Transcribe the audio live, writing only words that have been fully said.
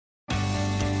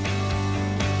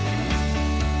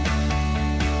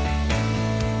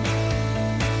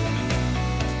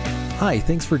Hi,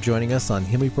 thanks for joining us on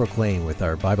Him We Proclaim with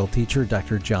our Bible teacher,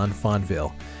 Dr. John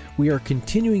Fonville. We are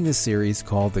continuing the series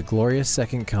called The Glorious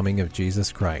Second Coming of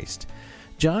Jesus Christ.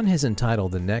 John has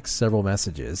entitled the next several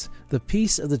messages, The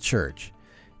Peace of the Church.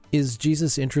 Is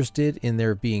Jesus interested in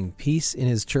there being peace in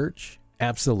his church?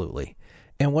 Absolutely.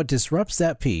 And what disrupts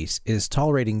that peace is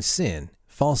tolerating sin,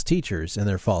 false teachers, and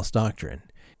their false doctrine.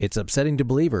 It's upsetting to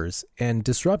believers and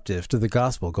disruptive to the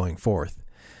gospel going forth.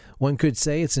 One could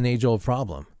say it's an age-old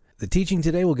problem. The teaching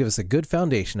today will give us a good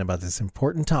foundation about this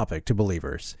important topic to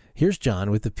believers. Here's John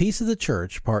with the Peace of the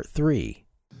Church, Part 3.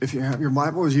 If you have your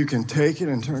Bibles, you can take it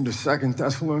and turn to 2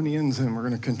 Thessalonians, and we're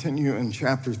going to continue in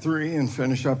chapter 3 and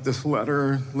finish up this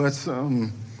letter. Let's,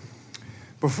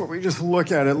 before we just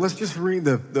look at it, let's just read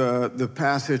the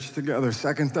passage together.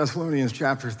 2 Thessalonians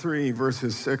chapter 3,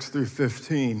 verses 6 through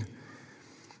 15.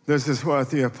 This is what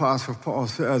the Apostle Paul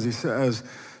says. He says,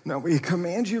 "Now we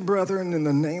command you, brethren, in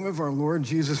the name of our Lord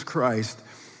Jesus Christ,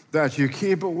 that you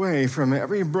keep away from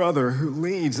every brother who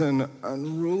leads an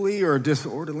unruly or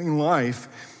disorderly life,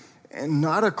 and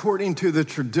not according to the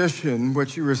tradition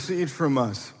which you received from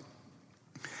us."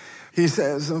 He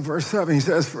says in verse 7, he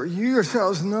says, "For you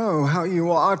yourselves know how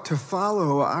you ought to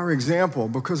follow our example,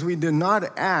 because we did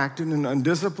not act in an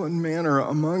undisciplined manner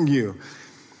among you.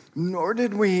 Nor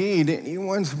did we eat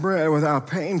anyone's bread without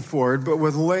paying for it, but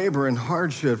with labor and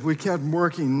hardship we kept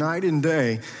working night and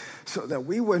day, so that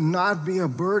we would not be a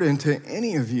burden to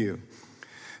any of you.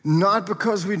 Not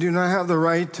because we do not have the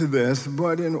right to this,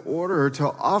 but in order to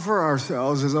offer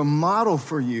ourselves as a model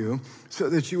for you, so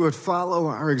that you would follow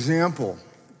our example.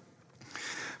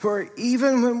 For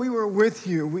even when we were with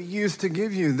you, we used to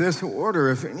give you this order: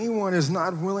 if anyone is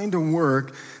not willing to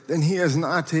work, then he is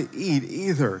not to eat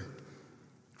either.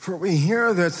 For we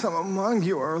hear that some among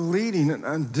you are leading an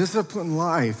undisciplined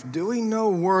life, doing no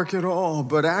work at all,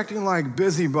 but acting like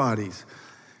busybodies.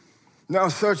 Now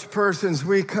such persons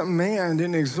we command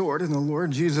and exhort in the Lord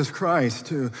Jesus Christ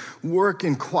to work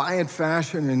in quiet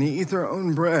fashion and eat their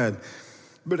own bread.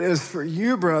 But as for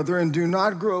you, brethren, do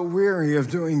not grow weary of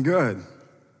doing good.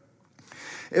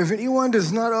 If anyone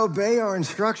does not obey our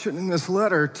instruction in this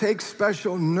letter, take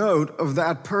special note of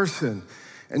that person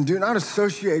and do not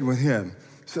associate with him,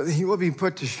 so that he will be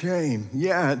put to shame.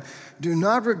 Yet do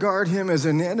not regard him as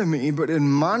an enemy, but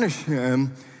admonish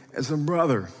him as a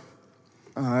brother."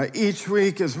 Each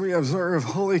week as we observe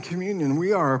Holy Communion,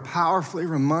 we are powerfully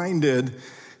reminded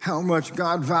how much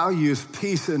God values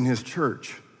peace in his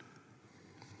church.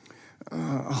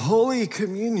 Holy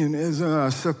Communion is a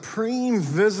supreme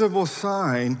visible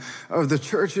sign of the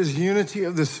church's unity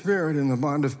of the Spirit in the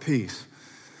bond of peace.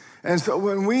 And so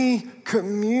when we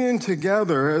commune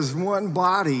together as one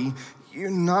body,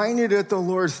 united at the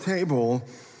Lord's table,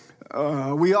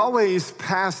 we always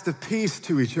pass the peace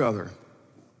to each other.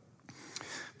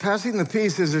 Passing the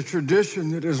peace is a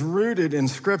tradition that is rooted in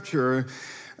Scripture,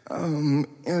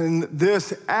 and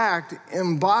this act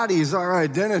embodies our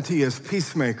identity as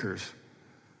peacemakers.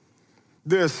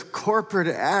 This corporate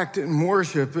act in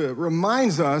worship, it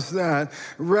reminds us that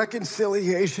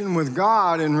reconciliation with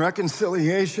God and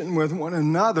reconciliation with one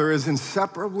another is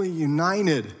inseparably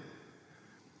united.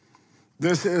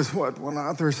 This is what one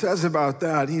author says about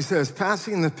that. He says,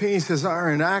 "Passing the peace is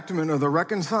our enactment of the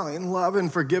reconciling love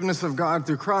and forgiveness of God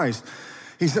through Christ."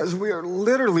 He says, we are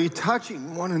literally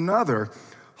touching one another,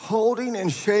 holding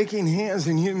and shaking hands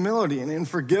in humility and in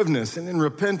forgiveness and in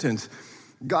repentance.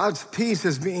 God's peace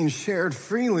is being shared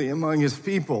freely among his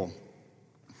people.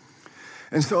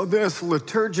 And so this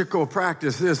liturgical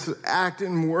practice, this act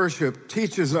in worship,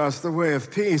 teaches us the way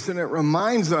of peace, and it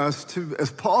reminds us to,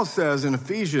 as Paul says in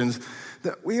Ephesians,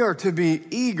 that we are to be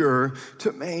eager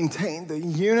to maintain the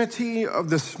unity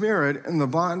of the Spirit and the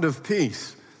bond of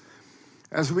peace.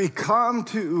 As we come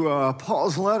to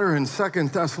Paul's letter in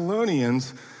 2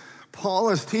 Thessalonians, Paul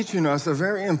is teaching us a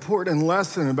very important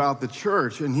lesson about the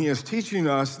church, and he is teaching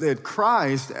us that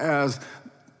Christ, as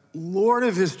Lord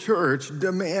of his church,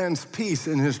 demands peace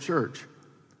in his church.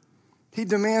 He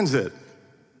demands it.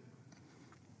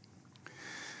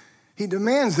 He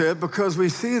demands it because we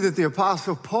see that the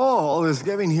Apostle Paul is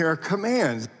giving here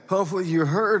commands. Hopefully you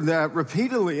heard that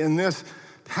repeatedly in this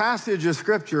passage of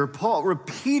Scripture. Paul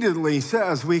repeatedly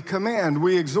says, we command,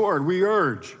 we exhort, we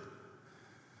urge.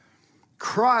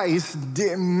 Christ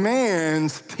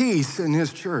demands peace in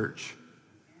his church.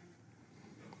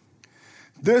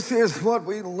 This is what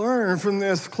we learn from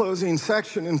this closing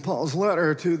section in Paul's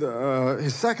letter to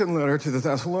his second letter to the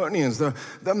Thessalonians.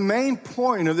 The main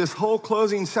point of this whole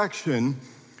closing section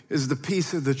is the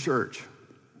peace of the church.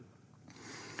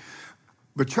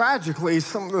 But tragically,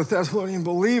 some of the Thessalonian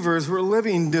believers were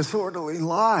living disorderly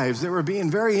lives. They were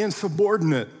being very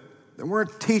insubordinate. They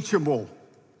weren't teachable.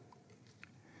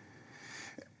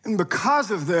 And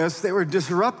because of this, they were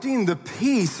disrupting the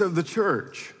peace of the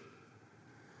church.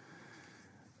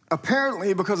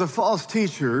 Apparently, because of false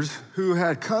teachers who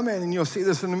had come in, and you'll see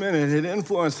this in a minute, had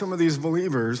influenced some of these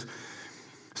believers,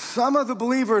 some of the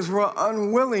believers were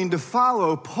unwilling to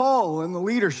follow Paul and the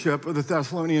leadership of the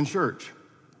Thessalonian church.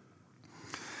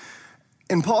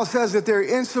 And Paul says that their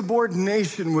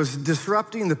insubordination was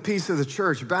disrupting the peace of the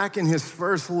church. Back in his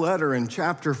first letter in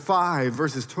chapter 5,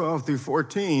 verses 12 through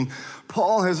 14,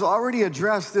 Paul has already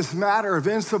addressed this matter of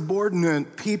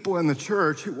insubordinate people in the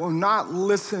church who will not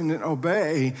listen and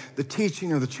obey the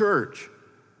teaching of the church.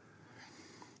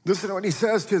 Listen to what he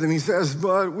says to them. He says,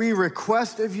 "But we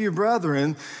request of you,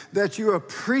 brethren, that you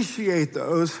appreciate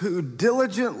those who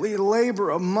diligently labor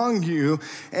among you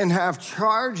and have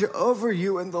charge over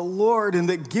you in the Lord and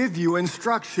that give you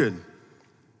instruction."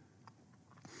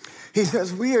 He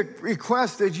says, "We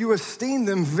request that you esteem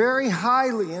them very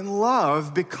highly in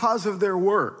love because of their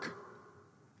work."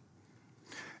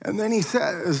 And then he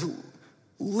says,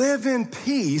 "Live in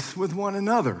peace with one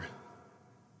another."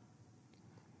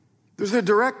 There's a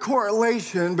direct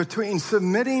correlation between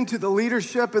submitting to the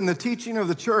leadership and the teaching of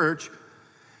the church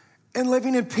and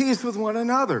living in peace with one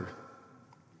another.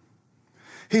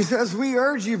 He says, "We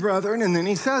urge you, brethren," and then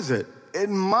he says it,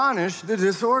 "admonish the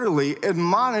disorderly,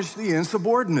 admonish the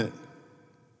insubordinate."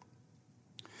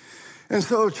 And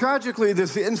so tragically,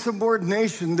 this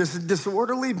insubordination, this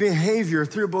disorderly behavior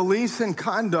through beliefs and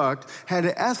conduct had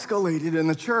escalated in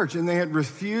the church, and they had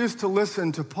refused to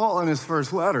listen to Paul in his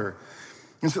first letter.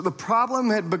 And so the problem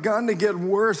had begun to get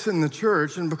worse in the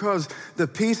church, and because the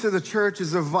peace of the church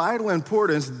is of vital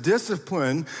importance,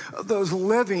 discipline of those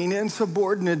living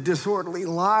insubordinate, disorderly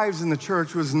lives in the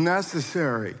church was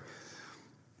necessary.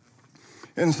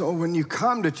 And so when you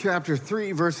come to chapter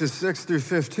 3, verses 6 through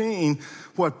 15,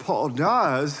 what Paul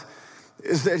does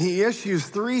is that he issues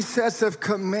 3 sets of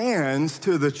commands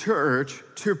to the church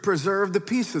to preserve the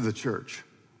peace of the church.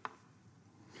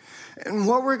 And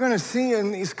what we're going to see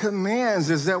in these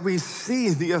commands is that we see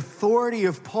the authority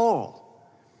of Paul.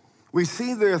 We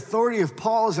see the authority of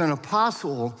Paul as an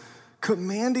apostle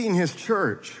commanding his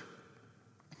church.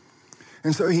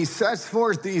 And so he sets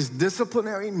forth these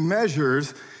disciplinary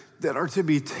measures that are to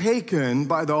be taken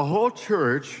by the whole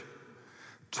church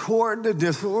toward the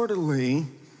disorderly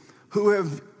who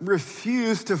have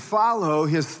refused to follow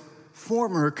his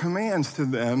former commands to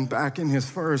them back in his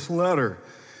first letter.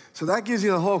 So that gives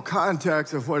you the whole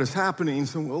context of what is happening,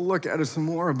 so we'll look at it some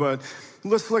more, but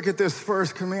let's look at this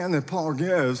first command that Paul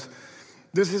gives.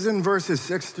 This is in verses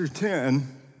 6 through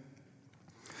 10.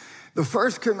 The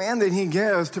first command that he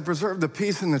gives to preserve the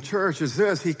peace in the church is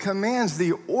this. He commands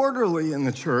the orderly in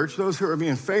the church, those who are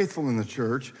being faithful in the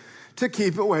church, to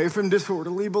keep away from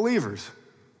disorderly believers.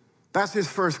 That's his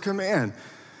first command.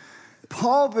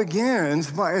 Paul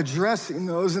begins by addressing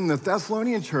those in the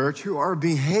Thessalonian church who are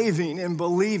behaving and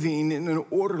believing in an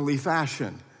orderly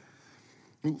fashion.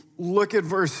 Look at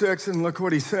verse 6 and look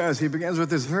what he says. He begins with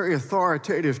this very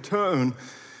authoritative tone.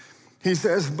 He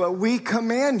says, "But we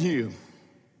command you."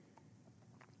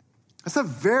 That's a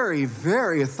very,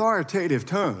 very authoritative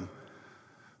tone.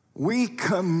 "We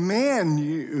command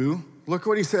you," look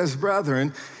what he says,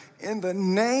 "brethren, in the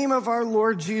name of our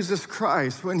Lord Jesus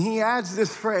Christ." When he adds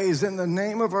this phrase, "in the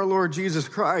name of our Lord Jesus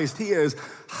Christ," he is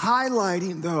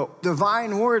highlighting the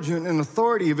divine origin and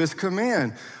authority of his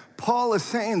command. Paul is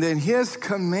saying that his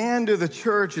command to the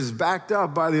church is backed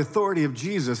up by the authority of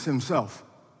Jesus himself.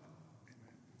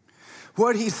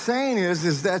 What he's saying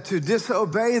is that to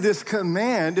disobey this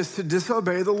command is to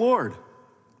disobey the Lord.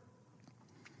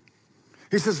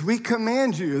 He says, "We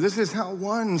command you." This is how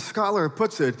one scholar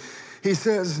puts it. He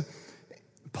says,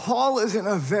 Paul is in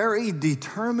a very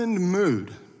determined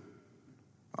mood.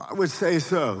 I would say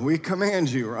so. We command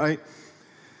you, right?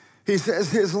 He says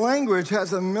his language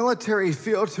has a military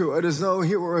feel to it, as though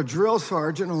he were a drill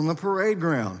sergeant on the parade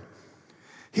ground.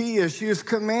 He issues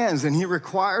commands and he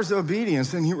requires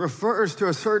obedience, and he refers to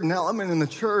a certain element in the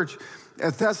church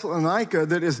at Thessalonica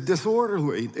that is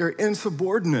disorderly. They're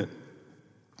insubordinate.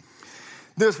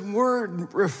 This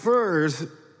word refers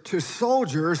to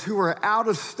soldiers who are out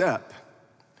of step,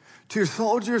 to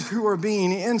soldiers who are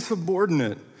being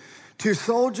insubordinate, to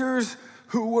soldiers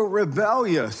who were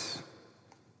rebellious,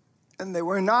 and they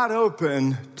were not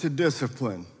open to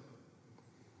discipline.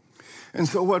 And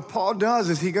so what Paul does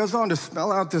is he goes on to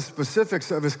spell out the specifics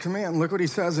of his command. Look what he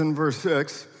says in verse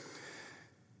 6.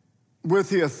 With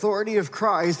the authority of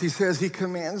Christ, he says he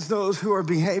commands those who are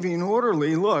behaving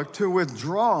orderly, look, to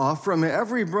withdraw from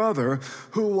every brother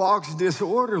who walks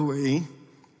disorderly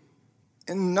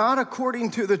and not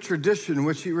according to the tradition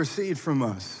which he received from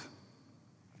us.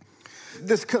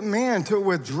 This command to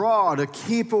withdraw, to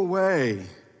keep away,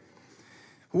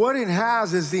 what it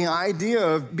has is the idea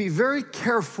of be very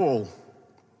careful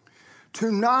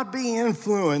to not be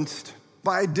influenced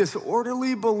by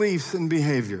disorderly beliefs and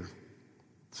behavior.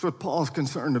 That's what Paul is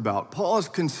concerned about. Paul is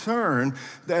concerned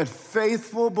that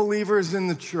faithful believers in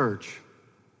the church,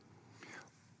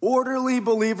 orderly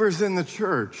believers in the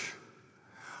church,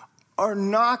 are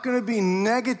not going to be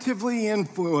negatively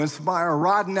influenced by a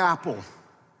rotten apple.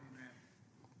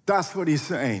 That's what he's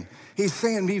saying. He's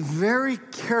saying be very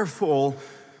careful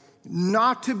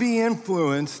not to be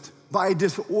influenced by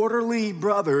disorderly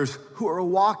brothers who are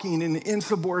walking in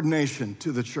insubordination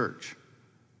to the church.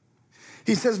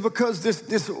 He says because this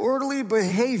disorderly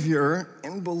behavior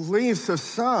and beliefs of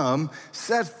some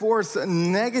set forth a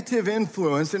negative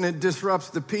influence and it disrupts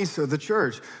the peace of the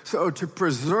church. So to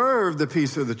preserve the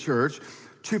peace of the church,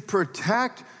 to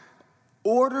protect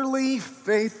orderly,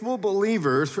 faithful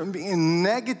believers from being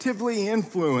negatively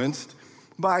influenced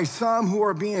by some who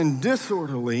are being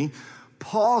disorderly,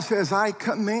 Paul says, I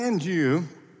command you,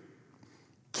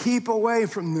 keep away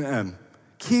from them.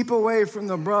 Keep away from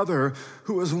the brother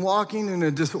who is walking in a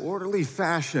disorderly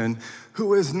fashion,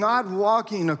 who is not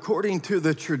walking according to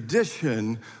the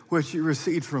tradition which you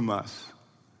received from us.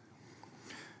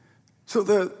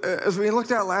 So as we looked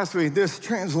at last week, this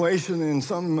translation in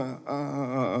some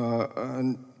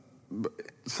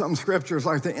scriptures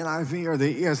like the NIV or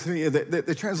the ESV,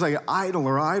 they translate idle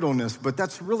or idleness, but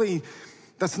that's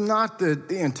not the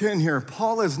intent here.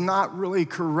 Paul is not really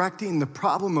correcting the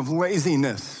problem of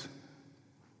laziness.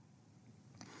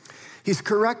 He's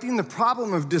correcting the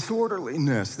problem of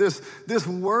disorderliness. This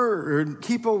word,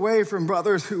 keep away from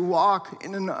brothers who walk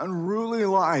in an unruly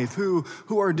life, who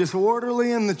are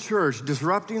disorderly in the church,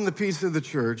 disrupting the peace of the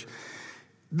church.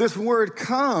 This word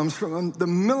comes from the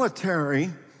military,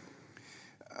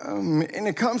 and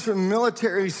it comes from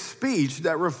military speech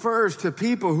that refers to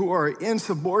people who are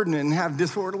insubordinate and have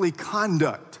disorderly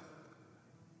conduct.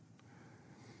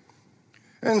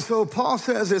 And so Paul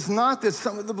says it's not that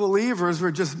some of the believers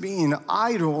were just being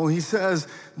idle. He says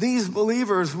these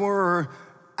believers were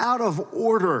out of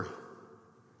order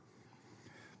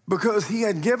because he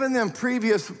had given them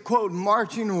previous, quote,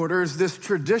 marching orders, this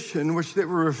tradition which they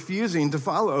were refusing to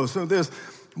follow. So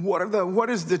what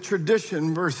is the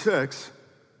tradition, verse 6?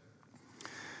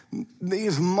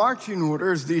 These marching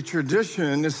orders, the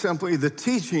tradition, is simply the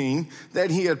teaching that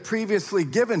he had previously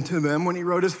given to them when he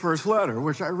wrote his first letter,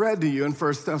 which I read to you in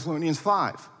 1 Thessalonians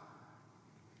 5.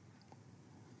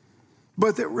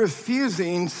 But they're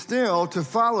refusing still to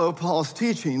follow Paul's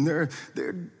teaching.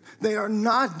 They are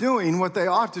not doing what they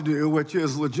ought to do, which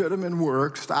is legitimate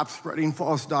work, stop spreading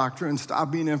false doctrine, stop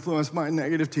being influenced by a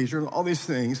negative teacher, all these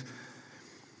things.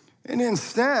 And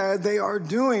instead, they are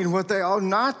doing what they ought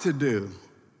not to do.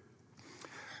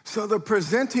 So the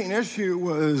presenting issue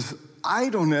was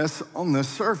idleness on the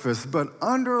surface, but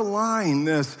underlying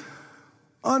this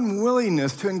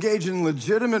unwillingness to engage in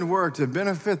legitimate work to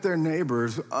benefit their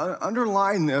neighbors,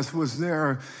 underlying this was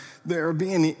their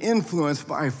being influenced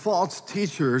by false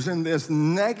teachers and this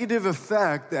negative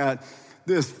effect that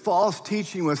this false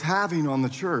teaching was having on the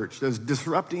church, that's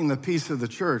disrupting the peace of the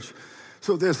church.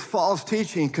 So this false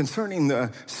teaching concerning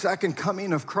the second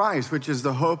coming of Christ, which is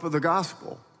the hope of the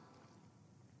gospel.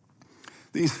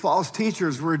 These false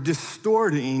teachers were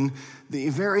distorting the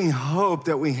very hope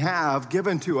that we have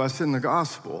given to us in the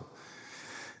gospel.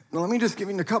 Now, let me just give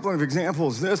you a couple of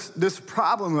examples. This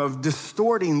problem of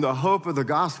distorting the hope of the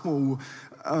gospel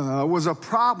was a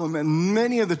problem in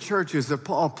many of the churches that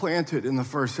Paul planted in the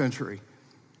first century.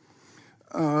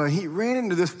 He ran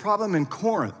into this problem in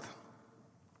Corinth.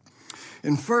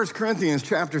 In 1 Corinthians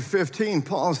chapter 15,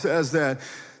 Paul says that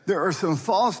there are some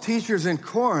false teachers in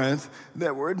Corinth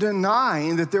that were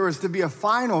denying that there was to be a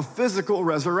final physical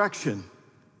resurrection.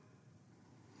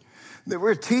 They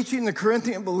were teaching the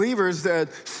Corinthian believers that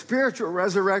spiritual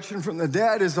resurrection from the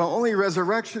dead is the only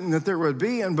resurrection that there would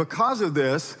be. And because of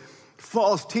this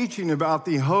false teaching about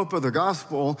the hope of the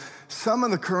gospel, some of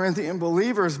the Corinthian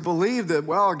believers believed that,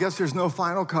 well, I guess there's no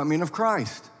final coming of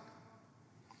Christ.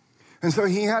 And so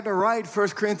he had to write 1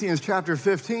 Corinthians chapter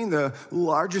 15, the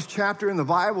largest chapter in the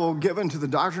Bible given to the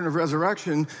doctrine of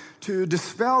resurrection, to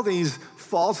dispel these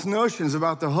false notions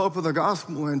about the hope of the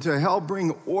gospel and to help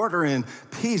bring order and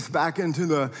peace back into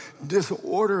the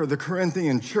disorder of the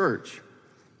Corinthian church.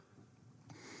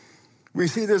 We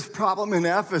see this problem in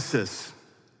Ephesus.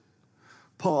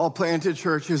 Paul planted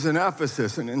churches in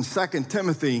Ephesus, and in 2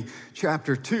 Timothy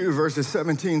chapter 2, verses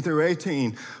 17 through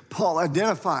 18, Paul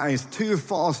identifies two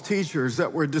false teachers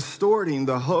that were distorting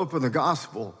the hope of the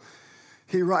gospel.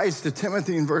 He writes to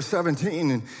Timothy in verse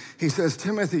 17, and he says,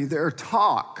 Timothy, their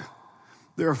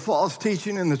false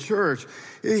teaching in the church,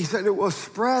 he said it will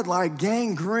spread like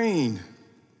gangrene.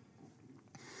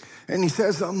 And he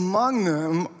says, among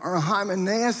them are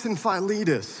Hymenaeus and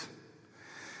Philetus.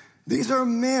 These are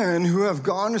men who have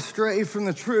gone astray from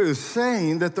the truth,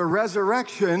 saying that the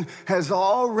resurrection has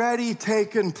already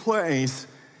taken place,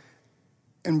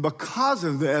 and because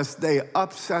of this, they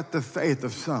upset the faith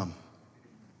of some.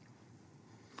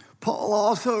 Paul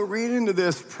also read into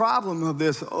this problem of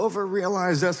this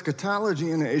over-realized eschatology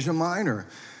in Asia Minor.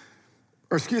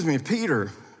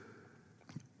 Peter.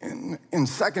 In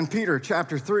 2 Peter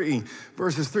chapter 3,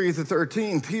 verses 3 to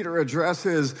 13, Peter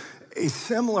addresses a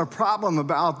similar problem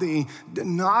about the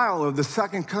denial of the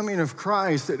second coming of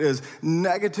Christ that is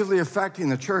negatively affecting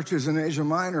the churches in Asia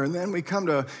Minor. And then we come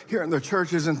to here in the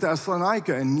churches in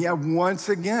Thessalonica, and yet once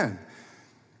again,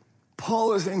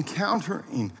 Paul is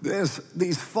encountering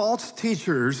these false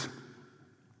teachers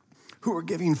who are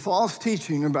giving false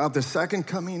teaching about the second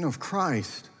coming of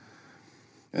Christ.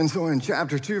 And so in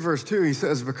chapter 2, verse 2, he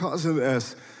says, because of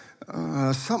this,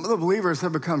 some of the believers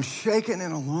have become shaken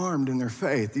and alarmed in their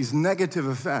faith, these negative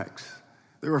effects.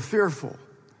 They were fearful.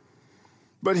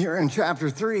 But here in chapter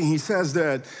 3, he says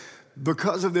that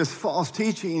because of this false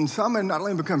teaching, some had not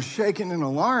only become shaken and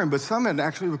alarmed, but some had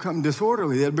actually become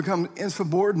disorderly. They had become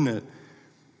insubordinate.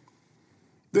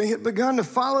 They had begun to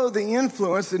follow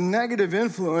the negative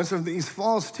influence of these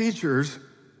false teachers.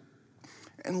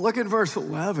 And look at verse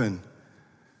 11.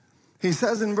 He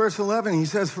says in verse 11, he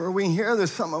says, for we hear that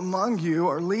some among you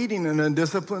are leading an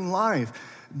undisciplined life,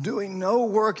 doing no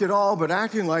work at all, but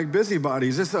acting like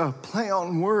busybodies. It's a play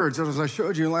on words, as I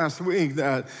showed you last week,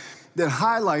 that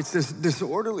highlights this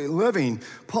disorderly living.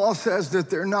 Paul says that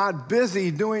they're not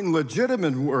busy doing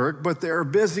legitimate work, but they're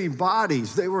busy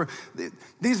bodies.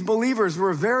 These believers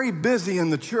were very busy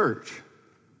in the church.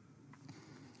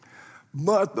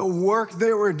 But the work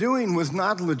they were doing was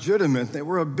not legitimate. They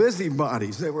were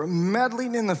busybodies. They were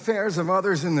meddling in the affairs of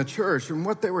others in the church. And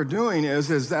what they were doing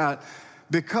is that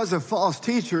because of false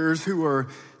teachers who were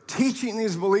teaching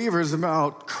these believers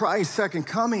about Christ's second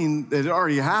coming that had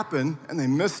already happened, and they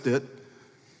missed it,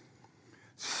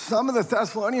 some of the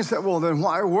Thessalonians said, well, then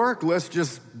why work? Let's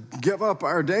just give up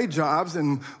our day jobs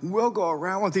and we'll go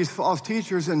around with these false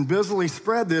teachers and busily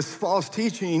spread this false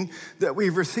teaching that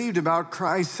we've received about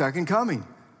Christ's second coming.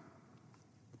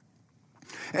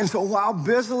 And so while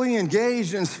busily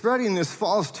engaged in spreading this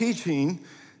false teaching,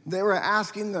 they were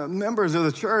asking the members of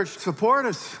the church, support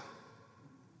us.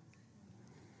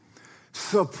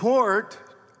 Support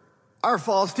our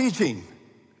false teaching.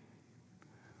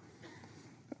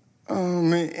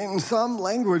 In some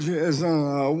languages,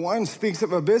 one speaks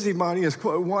of a busybody as,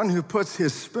 quote, one who puts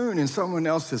his spoon in someone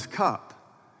else's cup.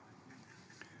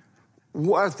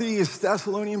 What these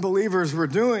Thessalonian believers were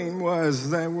doing was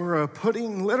they were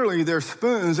putting literally their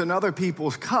spoons in other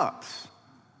people's cups,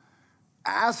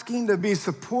 asking to be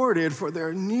supported for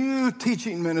their new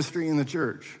teaching ministry in the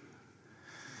church.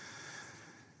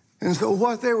 And so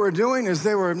what they were doing is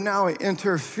they were now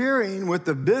interfering with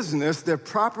the business that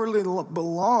properly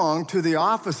belonged to the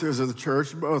officers of the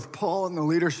church, both Paul and the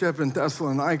leadership in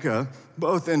Thessalonica,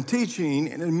 both in teaching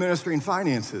and administering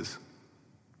finances.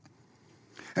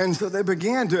 And so they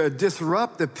began to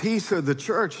disrupt the peace of the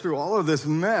church through all of this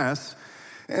mess.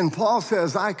 And Paul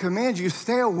says, I command you,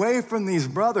 stay away from these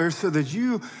brothers so that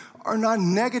you are not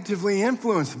negatively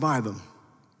influenced by them.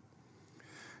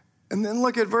 And then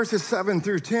look at verses 7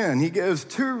 through 10. He gives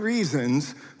two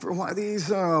reasons for why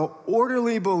these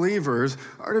orderly believers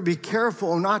are to be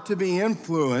careful not to be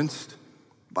influenced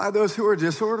by those who are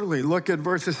disorderly. Look at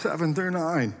verses 7 through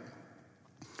 9.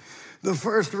 The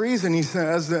first reason, he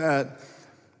says, that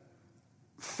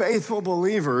faithful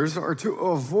believers are to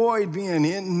avoid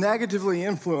being negatively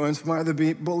influenced by the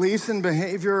beliefs and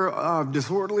behavior of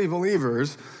disorderly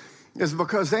believers is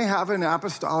because they have an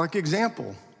apostolic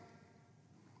example.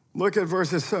 Look at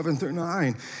verses 7 through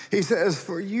 9. He says,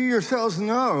 for you yourselves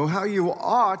know how you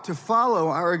ought to follow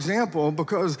our example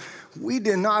because we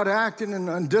did not act in an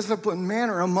undisciplined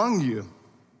manner among you.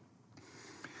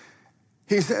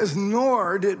 He says,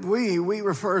 nor did we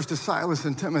refers to Silas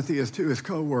and Timothy as two his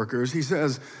co-workers. He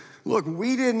says, look,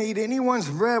 we didn't eat anyone's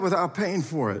bread without paying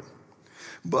for it.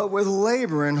 But with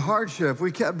labor and hardship,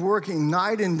 we kept working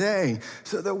night and day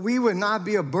so that we would not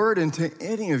be a burden to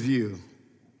any of you.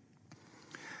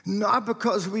 Not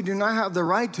because we do not have the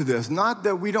right to this, not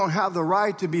that we don't have the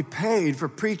right to be paid for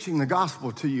preaching the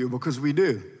gospel to you, because we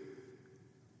do.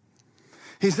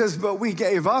 He says, but we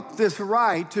gave up this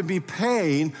right to be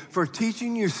paid for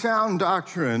teaching you sound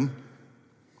doctrine.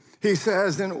 He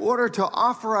says, in order to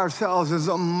offer ourselves as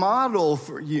a model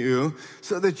for you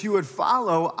so that you would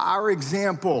follow our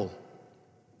example.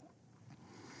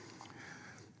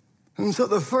 And so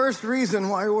the first reason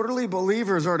why orderly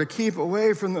believers are to keep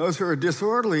away from those who are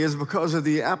disorderly is because of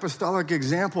the apostolic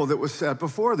example that was set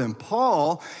before them.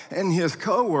 Paul and his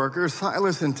co-workers,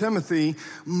 Silas and Timothy,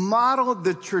 modeled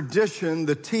the tradition,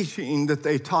 the teaching that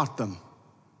they taught them.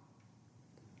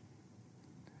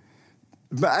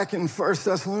 Back in 1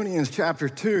 Thessalonians chapter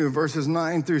 2, verses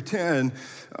 9 through 10,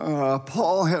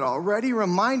 Paul had already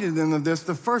reminded them of this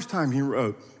the first time he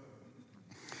wrote.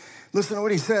 Listen to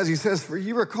what he says. He says, for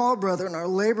you recall, brethren, our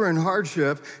labor and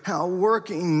hardship, how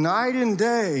working night and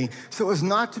day so as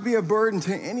not to be a burden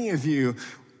to any of you,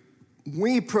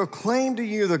 we proclaim to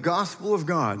you the gospel of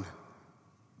God.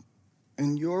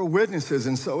 And you're witnesses,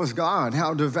 and so is God,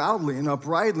 how devoutly and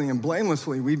uprightly and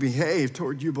blamelessly we behave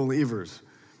toward you believers.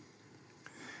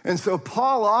 And so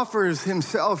Paul offers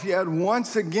himself yet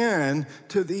once again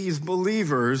to these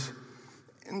believers.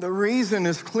 And the reason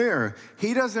is clear.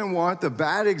 He doesn't want the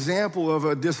bad example of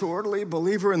a disorderly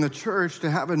believer in the church to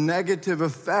have a negative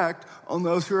effect on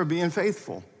those who are being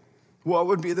faithful. What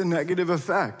would be the negative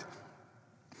effect?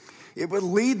 It would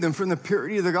lead them from the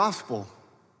purity of the gospel.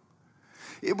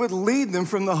 It would lead them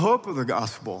from the hope of the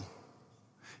gospel.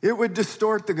 It would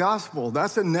distort the gospel.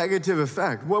 That's a negative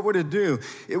effect. What would it do?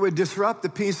 It would disrupt the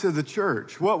peace of the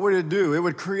church. What would it do? It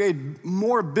would create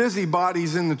more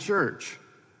busybodies in the church.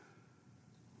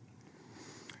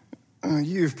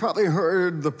 You've probably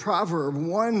heard the proverb,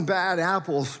 one bad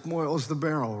apple spoils the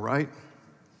barrel, right?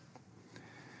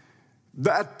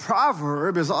 That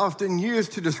proverb is often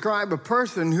used to describe a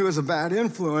person who is a bad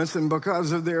influence, and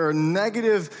because of their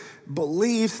negative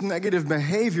beliefs, negative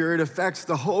behavior, it affects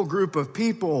the whole group of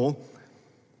people.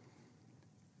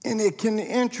 And it can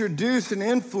introduce and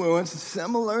influence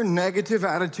similar negative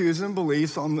attitudes and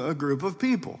beliefs on a group of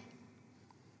people.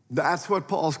 That's what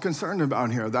Paul's concerned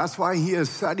about here. That's why he is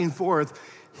setting forth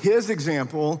his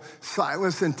example,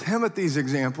 Silas and Timothy's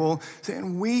example,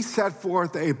 saying we set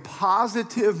forth a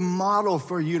positive model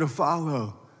for you to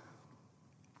follow,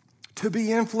 to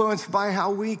be influenced by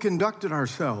how we conducted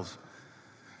ourselves.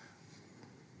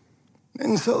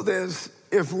 And so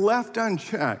if left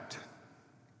unchecked,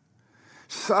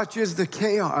 such is the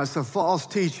chaos of false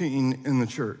teaching in the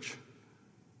church.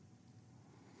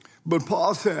 But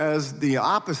Paul says the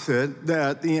opposite,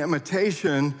 that the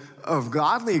imitation of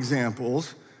godly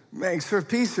examples makes for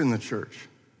peace in the church.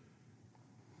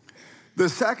 The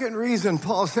second reason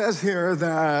Paul says here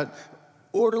that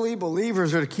orderly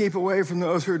believers are to keep away from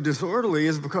those who are disorderly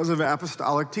is because of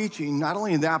apostolic teaching. Not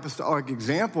only the apostolic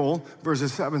example,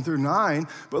 verses 7 through 9,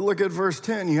 but look at verse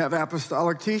 10. You have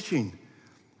apostolic teaching.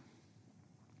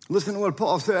 Listen to what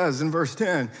Paul says in verse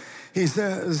 10. He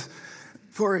says,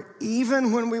 for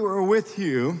even when we were with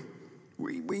you,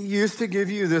 we used to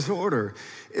give you this order.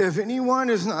 If anyone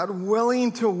is not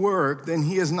willing to work, then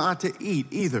he is not to eat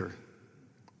either.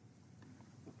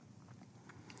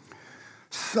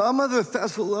 Some of the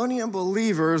Thessalonian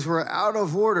believers were out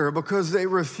of order because they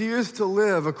refused to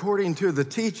live according to the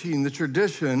teaching, the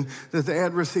tradition that they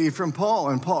had received from Paul.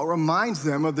 And Paul reminds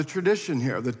them of the tradition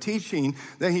here, the teaching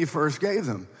that he first gave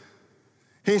them.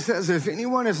 He says, if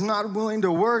anyone is not willing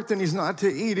to work, then he's not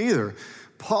to eat either.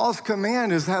 Paul's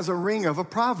command has a ring of a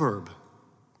proverb.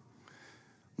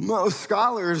 Most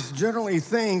scholars generally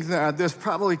think that this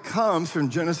probably comes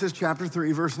from Genesis chapter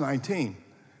 3, verse 19.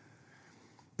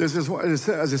 This is what it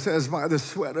says. It says, by the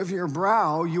sweat of your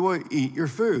brow, you will eat your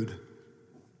food.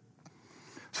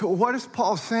 So what is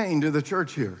Paul saying to the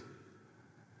church here?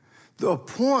 The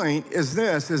point is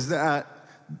this, is that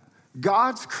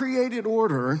God's created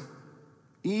order,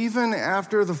 even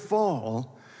after the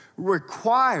fall,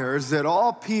 requires that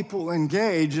all people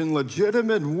engage in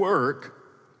legitimate work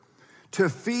to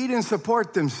feed and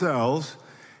support themselves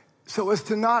so as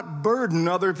to not burden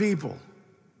other people.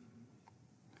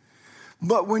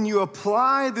 But when you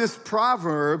apply this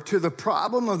proverb to the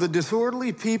problem of the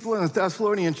disorderly people in the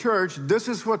Thessalonian church, this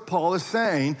is what Paul is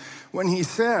saying when he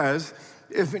says,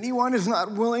 if anyone is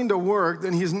not willing to work,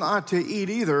 then he's not to eat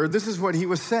either. This is what he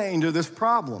was saying to this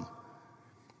problem.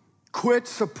 Quit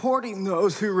supporting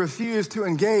those who refuse to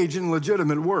engage in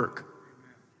legitimate work.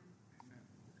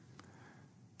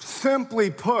 Simply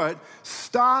put,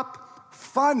 stop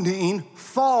funding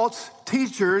false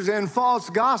teachers and false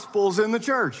gospels in the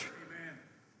church.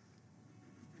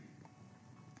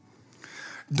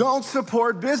 Don't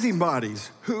support busybodies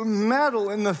who meddle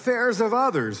in the affairs of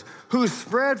others, who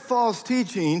spread false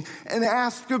teaching and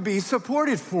ask to be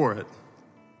supported for it.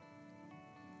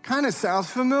 Kind of sounds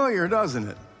familiar, doesn't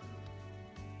it?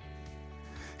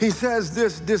 He says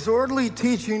this disorderly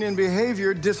teaching and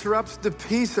behavior disrupts the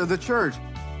peace of the church.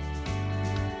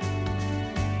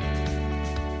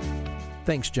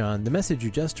 Thanks, John. The message you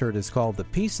just heard is called The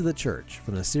Peace of the Church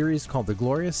from the series called The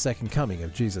Glorious Second Coming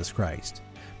of Jesus Christ.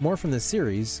 More from this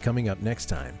series coming up next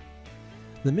time.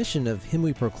 The mission of Him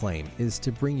We Proclaim is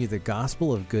to bring you the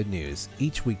gospel of good news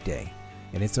each weekday,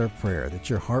 and it's our prayer that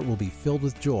your heart will be filled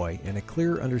with joy and a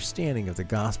clear understanding of the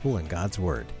gospel and God's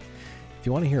Word. If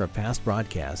you want to hear a past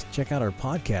broadcast, check out our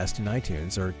podcast in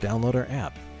iTunes or download our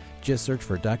app. Just search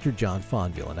for Dr. John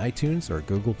Fonville in iTunes or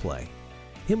Google Play.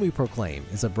 Him We Proclaim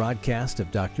is a broadcast of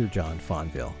Dr. John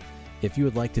Fonville. If you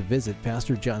would like to visit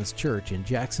Pastor John's church in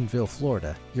Jacksonville,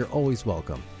 Florida, you're always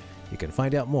welcome. You can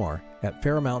find out more at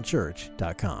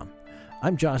ParamountChurch.com.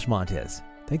 I'm Josh Montez.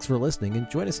 Thanks for listening and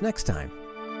join us next time.